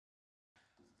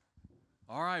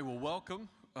All right, well, welcome.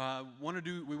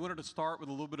 We wanted to start with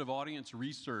a little bit of audience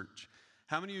research.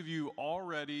 How many of you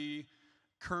already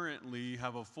currently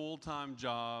have a full-time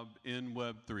job in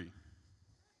Web3?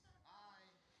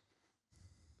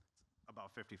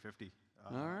 About 50-50.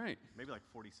 All right. Maybe like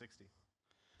 40-60.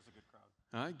 That's a good crowd.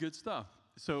 All right, good stuff.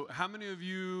 So how many of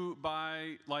you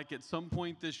at some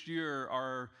point this year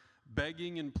are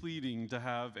begging and pleading to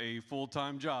have a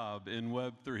full-time job in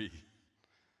Web3?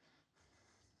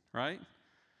 Right?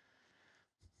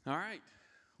 All right.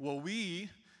 Well, we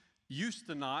used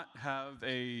to not have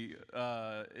a,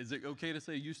 is it okay to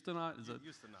say used to not?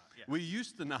 Used to not, yeah. We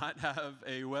used to not have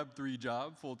a Web3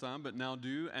 job full-time, but now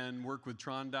do, and work with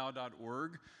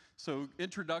TronDAO.org. So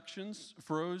introductions.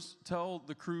 Feroz, tell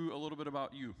the crew a little bit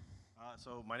about you.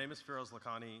 So my name is Feroz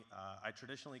Lakhani. I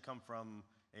traditionally come from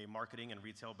a marketing and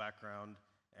retail background,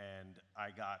 and I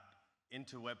got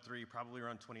into Web3 probably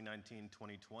around 2019,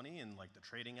 2020 in like the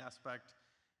trading aspect,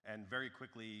 and very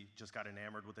quickly just got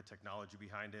enamored with the technology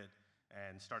behind it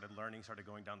and started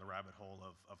going down the rabbit hole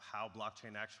of how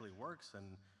blockchain actually works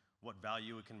and what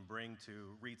value it can bring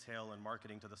to retail and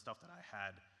marketing to the stuff that I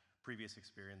had previous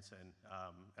experience in.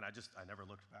 And I never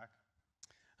looked back.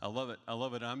 I love it. I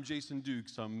love it. I'm Jason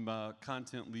Dukes. I'm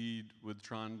content lead with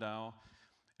TronDAO.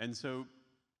 And so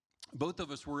both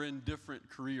of us were in different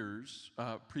careers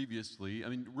previously. I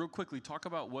mean, real quickly, talk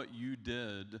about what you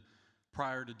did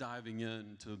prior to diving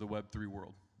into the Web3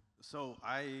 world. So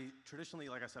I traditionally,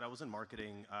 like I said, I was in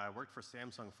marketing. I worked for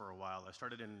Samsung for a while. I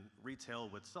started in retail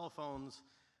with cell phones.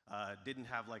 Didn't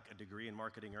have like a degree in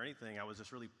marketing or anything. I was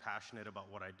just really passionate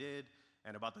about what I did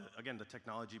and about the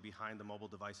technology behind the mobile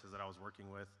devices that I was working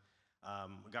with.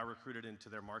 Got recruited into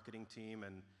their marketing team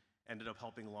and ended up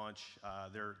helping launch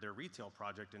their retail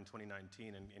project in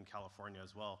 2019 in California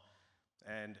as well.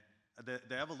 And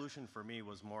the evolution for me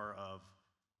was more of,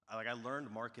 like, I learned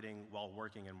marketing while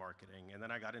working in marketing, and then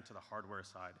I got into the hardware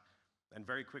side. And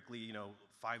very quickly,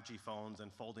 5G phones and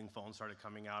folding phones started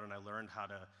coming out, and I learned how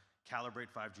to calibrate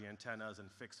 5G antennas and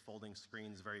fix folding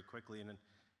screens very quickly. And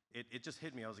it just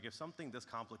hit me. I was like, if something this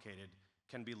complicated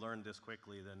can be learned this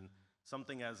quickly, then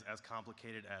something as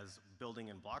complicated as building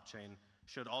in blockchain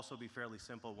should also be fairly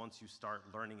simple once you start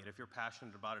learning it. If you're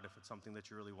passionate about it, if it's something that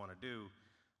you really want to do,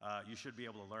 you should be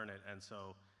able to learn it. And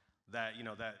so that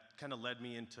kind of led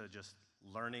me into just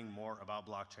learning more about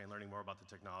blockchain, learning more about the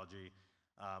technology.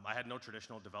 I had no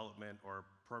traditional development or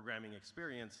programming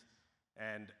experience,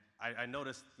 and I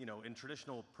noticed, in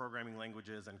traditional programming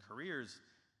languages and careers,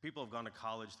 people have gone to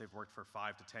college, they've worked for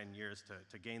 5 to 10 years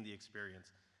to gain the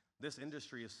experience. This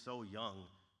industry is so young.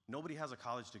 Nobody has a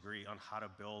college degree on how to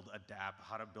build a dApp,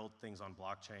 how to build things on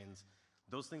blockchains.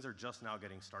 Those things are just now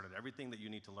getting started. Everything that you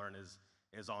need to learn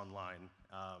is online.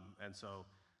 And so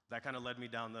that kind of led me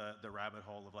down the rabbit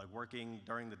hole of like working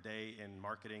during the day in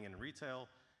marketing and retail,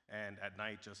 and at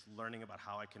night just learning about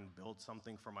how I can build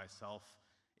something for myself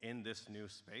in this new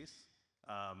space.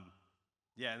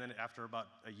 And then after about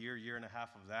a year and a half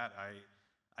of that,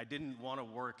 I didn't want to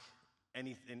work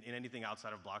in anything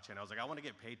outside of blockchain. I was like, I want to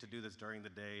get paid to do this during the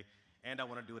day, and I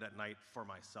want to do it at night for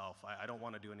myself. I don't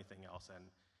want to do anything else, and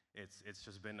it's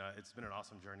just been an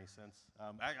awesome journey since.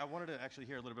 I wanted to actually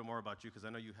hear a little bit more about you, because I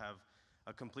know you have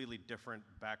a completely different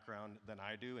background than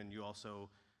I do, and you also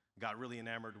got really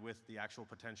enamored with the actual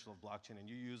potential of blockchain, and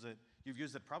you've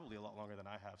used it probably a lot longer than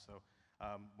I have. So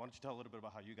why don't you tell a little bit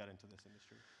about how you got into this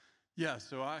industry? Yeah,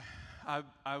 so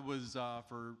I was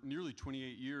for nearly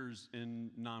 28 years in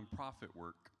nonprofit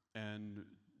work, and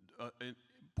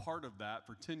part of that,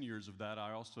 for 10 years of that,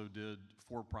 I also did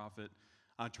for-profit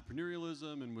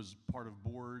entrepreneurialism and was part of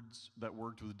boards that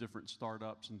worked with different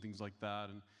startups and things like that.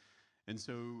 And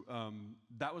so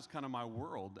that was kind of my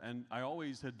world, and I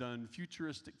always had done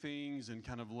futuristic things and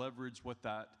kind of leveraged what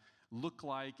that looked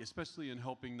like, especially in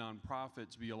helping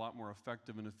nonprofits be a lot more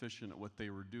effective and efficient at what they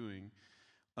were doing.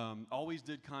 Always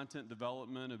did content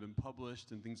development, have been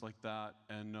published and things like that,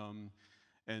 and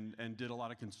did a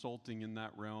lot of consulting in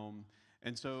that realm.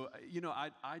 And so,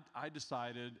 I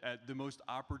decided at the most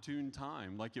opportune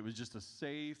time, like it was just a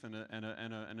safe and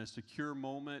a secure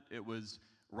moment. It was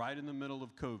right in the middle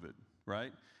of COVID,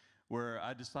 right? Where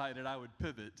I decided I would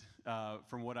pivot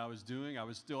from what I was doing.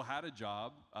 I still had a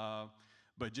job,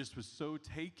 but just was so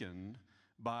taken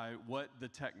by what the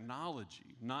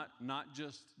technology, not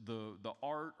just the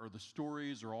art or the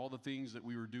stories or all the things that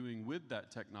we were doing with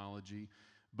that technology,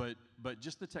 but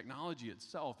just the technology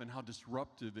itself and how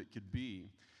disruptive it could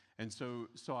be. And so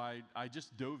I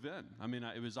just dove in. I mean,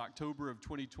 it was October of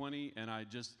 2020, and I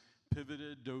just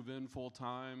pivoted, dove in full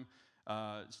time.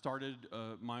 started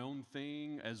my own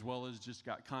thing, as well as just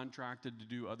got contracted to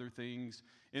do other things.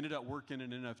 Ended up working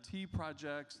in NFT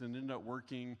projects, and ended up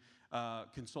working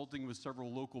consulting with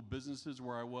several local businesses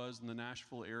where I was in the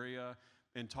Nashville area,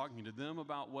 and talking to them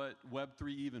about what Web3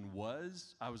 even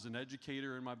was. I was an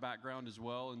educator in my background as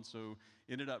well, and so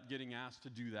ended up getting asked to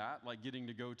do that, like getting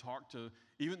to go talk to,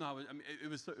 even though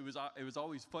it was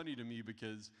always funny to me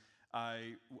because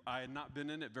I had not been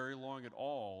in it very long at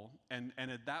all, and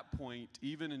at that point,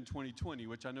 even in 2020,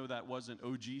 which I know that wasn't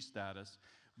OG status,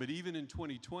 but even in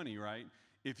 2020, right,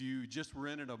 if you just were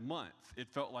in it a month, it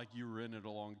felt like you were in it a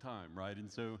long time, right?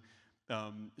 And so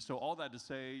all that to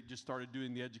say, just started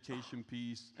doing the education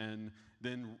piece, and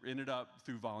then ended up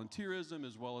through volunteerism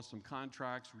as well as some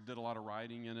contracts. We did a lot of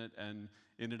writing in it, and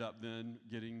ended up then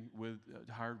getting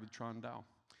hired with Tron DAO.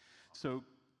 So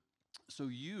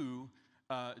you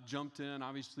jumped in,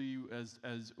 obviously,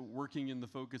 as working in the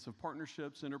focus of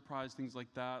partnerships, enterprise, things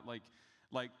like that.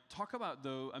 Like talk about,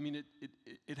 though, I mean,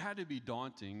 it had to be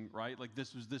daunting, right? Like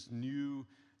this was this new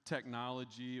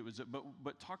technology. It was,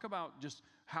 but talk about just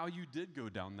how you did go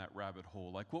down that rabbit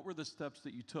hole. Like, what were the steps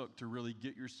that you took to really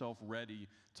get yourself ready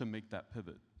to make that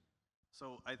pivot?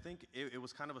 So I think it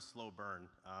was kind of a slow burn.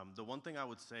 The one thing I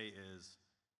would say is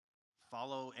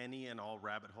follow any and all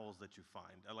rabbit holes that you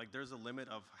find. Like, there's a limit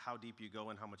of how deep you go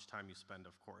and how much time you spend,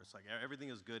 of course. Like, everything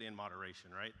is good in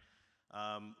moderation, right?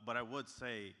 But I would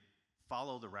say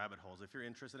follow the rabbit holes. If you're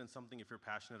interested in something, if you're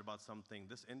passionate about something,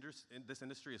 this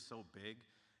industry is so big.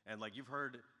 And like, you've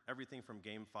heard everything from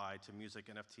GameFi to music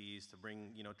NFTs to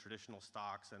bring, traditional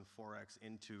stocks and Forex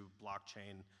into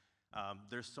blockchain.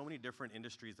 There's so many different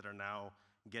industries that are now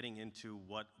getting into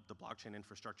what the blockchain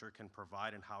infrastructure can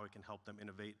provide and how it can help them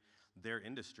innovate their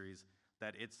industries,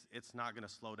 that it's not going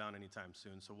to slow down anytime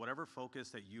soon. So whatever focus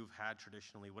that you've had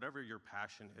traditionally, whatever your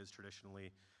passion is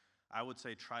traditionally, I would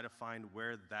say try to find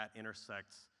where that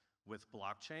intersects with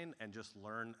blockchain and just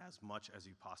learn as much as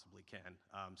you possibly can.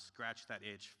 Scratch that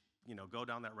itch, go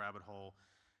down that rabbit hole.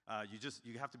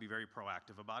 You have to be very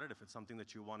proactive about it. If it's something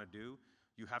that you want to do,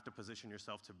 you have to position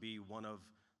yourself to be one of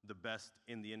the best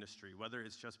in the industry, whether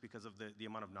it's just because of the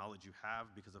amount of knowledge you have,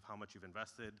 because of how much you've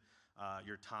invested,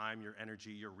 your time, your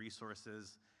energy, your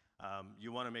resources.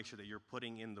 You want to make sure that you're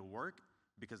putting in the work,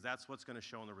 because that's what's going to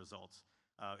show in the results.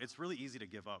 It's really easy to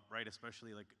give up, right?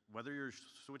 Especially like whether you're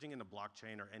switching into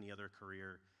blockchain or any other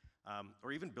career,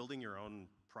 or even building your own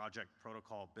project,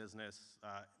 protocol, business,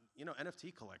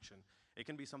 NFT collection. It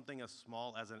can be something as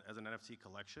small as an NFT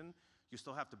collection. You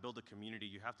still have to build a community.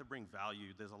 You have to bring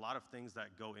value. There's a lot of things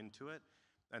that go into it,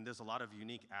 and there's a lot of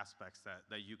unique aspects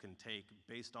that you can take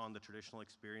based on the traditional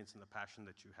experience and the passion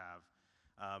that you have.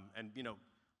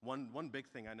 One big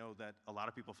thing I know that a lot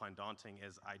of people find daunting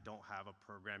is I don't have a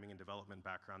programming and development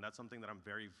background. That's something that I'm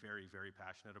very, very, very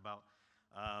passionate about.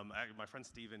 My friend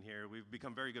Steven here, we've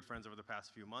become very good friends over the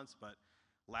past few months, but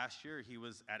last year he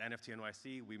was at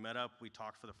NFT.NYC. We met up, we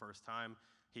talked for the first time.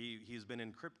 He's been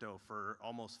in crypto for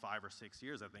almost 5 or 6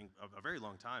 years, I think, a very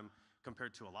long time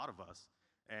compared to a lot of us.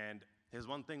 And his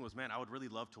one thing was, man, I would really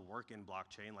love to work in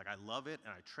blockchain. Like, I love it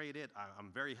and I trade it.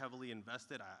 I'm very heavily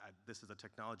invested. This is a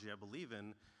technology I believe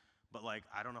in, but like,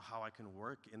 I don't know how I can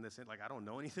work in this. Like, I don't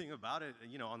know anything about it,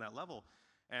 on that level.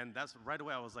 And that's right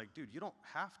away I was like, dude, you don't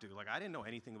have to. Like, I didn't know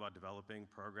anything about developing,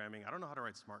 programming. I don't know how to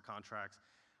write smart contracts.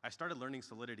 I started learning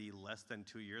Solidity less than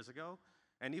 2 years ago.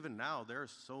 And even now, there are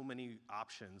so many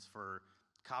options for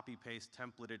copy-paste,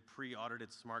 templated,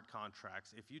 pre-audited smart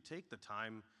contracts. If you take the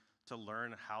time to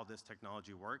learn how this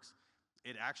technology works,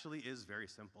 it actually is very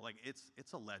simple. Like,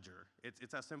 it's a ledger.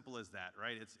 It's as simple as that,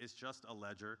 right? It's just a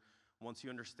ledger. Once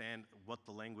you understand what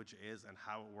the language is and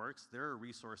how it works, there are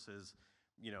resources,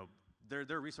 there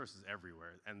are resources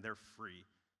everywhere, and they're free.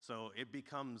 So it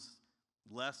becomes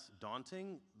less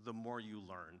daunting the more you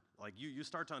learn. Like, you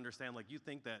start to understand, like, you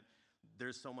think that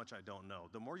there's so much I don't know.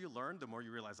 The more you learn, the more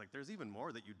you realize, like, there's even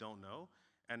more that you don't know.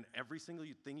 And every single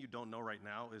thing you don't know right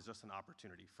now is just an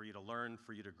opportunity for you to learn,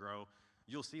 for you to grow.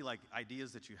 You'll see, like,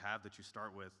 ideas that you have that you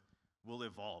start with will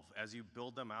evolve. As you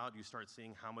build them out, you start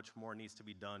seeing how much more needs to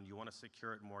be done. You want to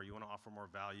secure it more. You want to offer more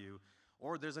value.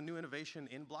 Or there's a new innovation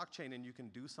in blockchain, and you can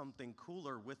do something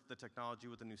cooler with the technology,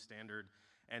 with a new standard,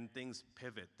 and things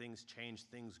pivot, things change,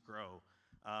 things grow.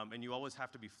 And you always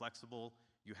have to be flexible.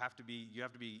 You have to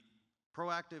be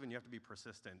proactive, and you have to be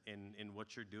persistent in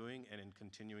what you're doing and in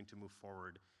continuing to move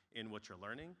forward in what you're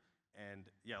learning. And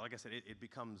yeah, like I said, it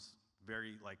becomes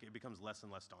less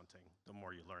and less daunting the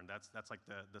more you learn. That's like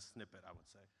the snippet, I would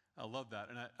say. I love that.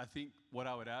 And I think what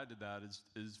I would add to that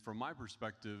is from my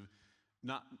perspective,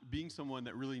 not being someone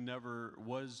that really never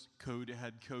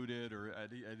had coded or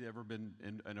had ever been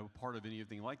in a part of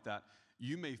anything like that,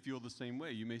 you may feel the same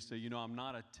way. You may say, I'm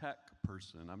not a tech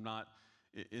person. I'm not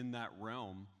in that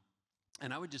realm.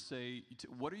 And I would just say,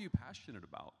 what are you passionate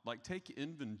about? Like, take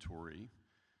inventory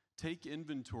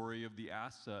of the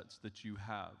assets that you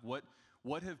have.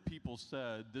 What have people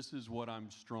said, this is what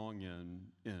I'm strong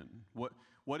in?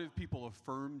 What have people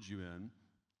affirmed you in?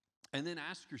 And then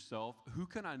ask yourself, who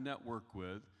can I network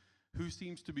with? Who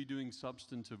seems to be doing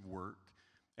substantive work?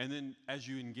 And then as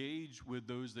you engage with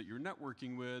those that you're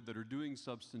networking with that are doing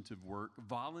substantive work,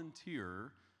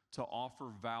 volunteer to offer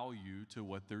value to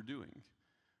what they're doing,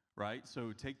 right?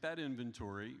 So take that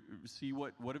inventory, see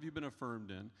what have you been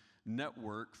affirmed in,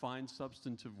 network, find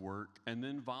substantive work, and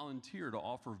then volunteer to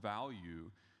offer value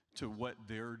to what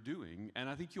they're doing. And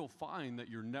I think you'll find that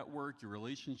your network, your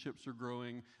relationships are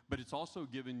growing, but it's also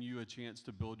given you a chance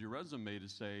to build your resume to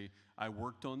say, I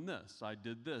worked on this, I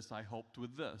did this, I helped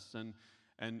with this.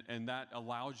 And that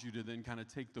allows you to then kind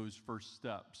of take those first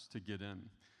steps to get in.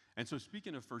 And so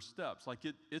speaking of first steps, like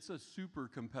it's a super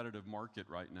competitive market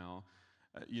right now.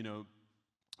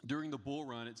 During the bull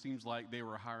run, it seems like they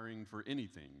were hiring for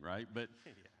anything, right? But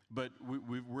yeah. But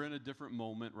we're in a different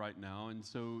moment right now, and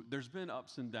so there's been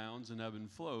ups and downs and ebb and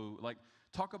flow. Like,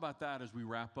 talk about that as we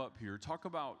wrap up here. Talk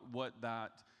about what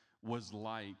that was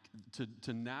like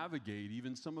to navigate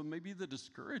even some of maybe the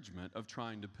discouragement of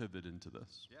trying to pivot into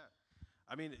this. Yeah,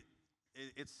 I mean,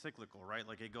 it's cyclical, right?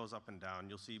 Like, it goes up and down.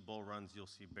 You'll see bull runs, you'll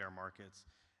see bear markets,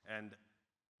 and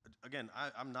again,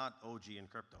 I'm not OG in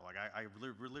crypto. Like,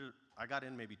 I got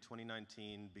in maybe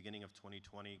 2019, beginning of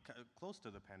 2020, close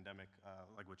to the pandemic,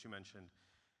 like what you mentioned.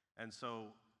 And so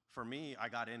for me, I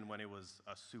got in when it was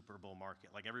a super bull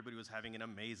market. Like, everybody was having an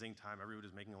amazing time. Everybody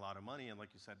was making a lot of money. And like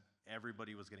you said,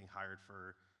 everybody was getting hired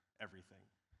for everything.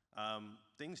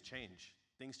 Things change.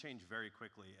 Things change very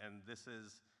quickly. And this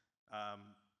is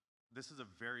a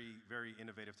very, very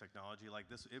innovative technology. Like,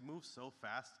 it moves so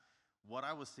fast. What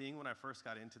I was seeing when I first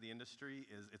got into the industry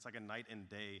is it's like a night and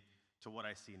day to what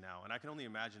I see now. And I can only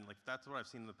imagine, like, that's what I've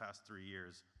seen in the past 3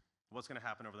 years, what's going to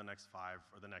happen over the next 5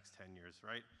 or the next 10 years,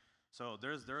 right? So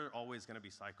there are always going to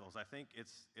be cycles. I think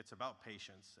it's about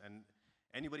patience. And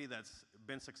anybody that's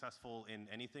been successful in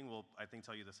anything will, I think,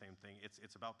 tell you the same thing.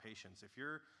 It's about patience. If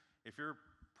you're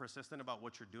persistent about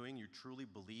what you're doing, you truly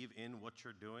believe in what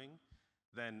you're doing,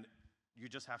 then you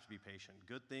just have to be patient.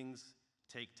 Good things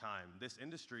take time. This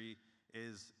industry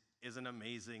is an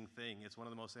amazing thing. It's one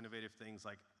of the most innovative things.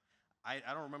 Like, I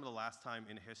don't remember the last time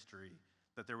in history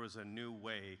that there was a new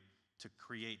way to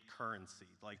create currency,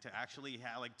 like to actually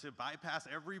to bypass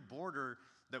every border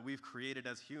that we've created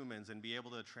as humans and be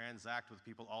able to transact with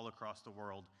people all across the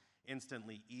world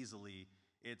instantly, easily.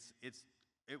 It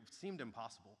seemed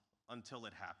impossible until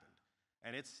it happened.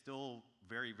 And it's still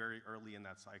very, very early in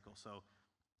that cycle. So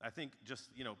I think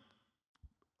just,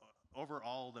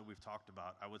 overall that we've talked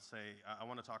about, I would say I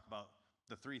want to talk about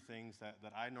the 3 things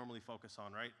that I normally focus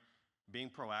on, right? Being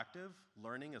proactive,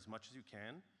 learning as much as you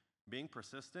can, being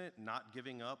persistent, not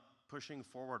giving up, pushing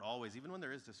forward always, even when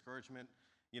there is discouragement.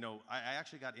 I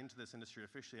actually got into this industry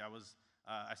officially.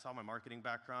 I saw my marketing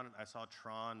background, and I saw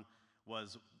Tron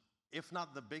was, if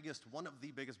not the biggest, one of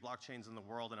the biggest blockchains in the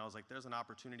world, and I was like, there's an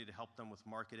opportunity to help them with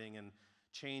marketing and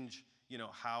change,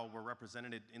 how we're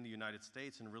represented in the United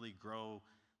States and really grow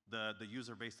the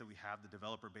user base that we have, the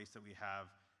developer base that we have.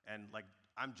 And like,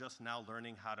 I'm just now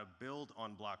learning how to build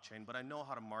on blockchain, but I know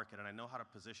how to market and I know how to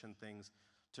position things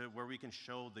to where we can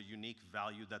show the unique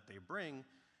value that they bring.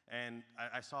 And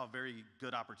I saw a very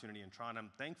good opportunity in Tron. I'm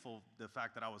thankful the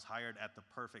fact that I was hired at the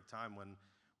perfect time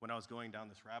when I was going down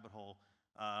this rabbit hole.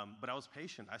 But I was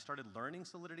patient. I started learning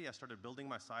Solidity. I started building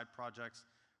my side projects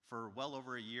for well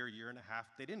over a year and a half.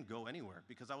 They didn't go anywhere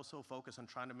because I was so focused on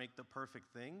trying to make the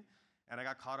perfect thing. And I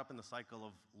got caught up in the cycle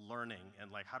of learning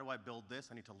and like, how do I build this?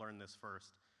 I need to learn this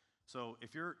first. So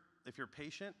if you're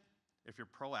patient, if you're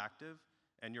proactive,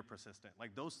 and you're persistent,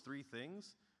 like those 3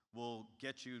 things will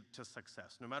get you to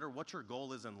success. No matter what your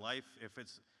goal is in life, if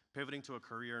it's pivoting to a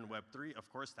career in Web3, of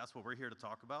course, that's what we're here to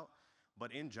talk about.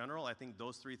 But in general, I think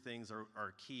those 3 things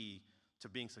are key to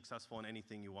being successful in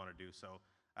anything you want to do. So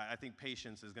I think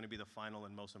patience is going to be the final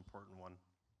and most important one.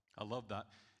 I love that.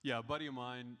 Yeah, a buddy of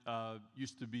mine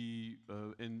used to be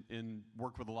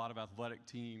work with a lot of athletic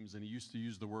teams, and he used to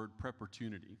use the word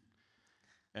preppertunity.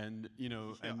 And Yeah,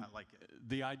 I like it.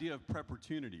 The idea of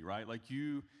preppertunity, right? Like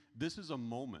this is a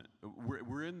moment.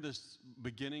 We're in this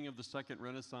beginning of the second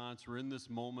Renaissance. We're in this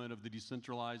moment of the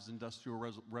decentralized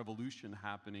industrial revolution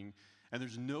happening, and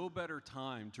there's no better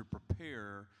time to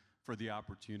prepare for the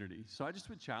opportunity. So I just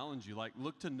would challenge you, like,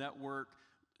 look to network,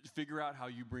 figure out how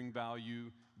you bring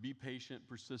value, be patient,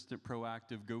 persistent,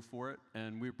 proactive, go for it,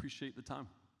 and we appreciate the time.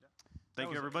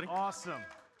 Thank you, everybody. Awesome.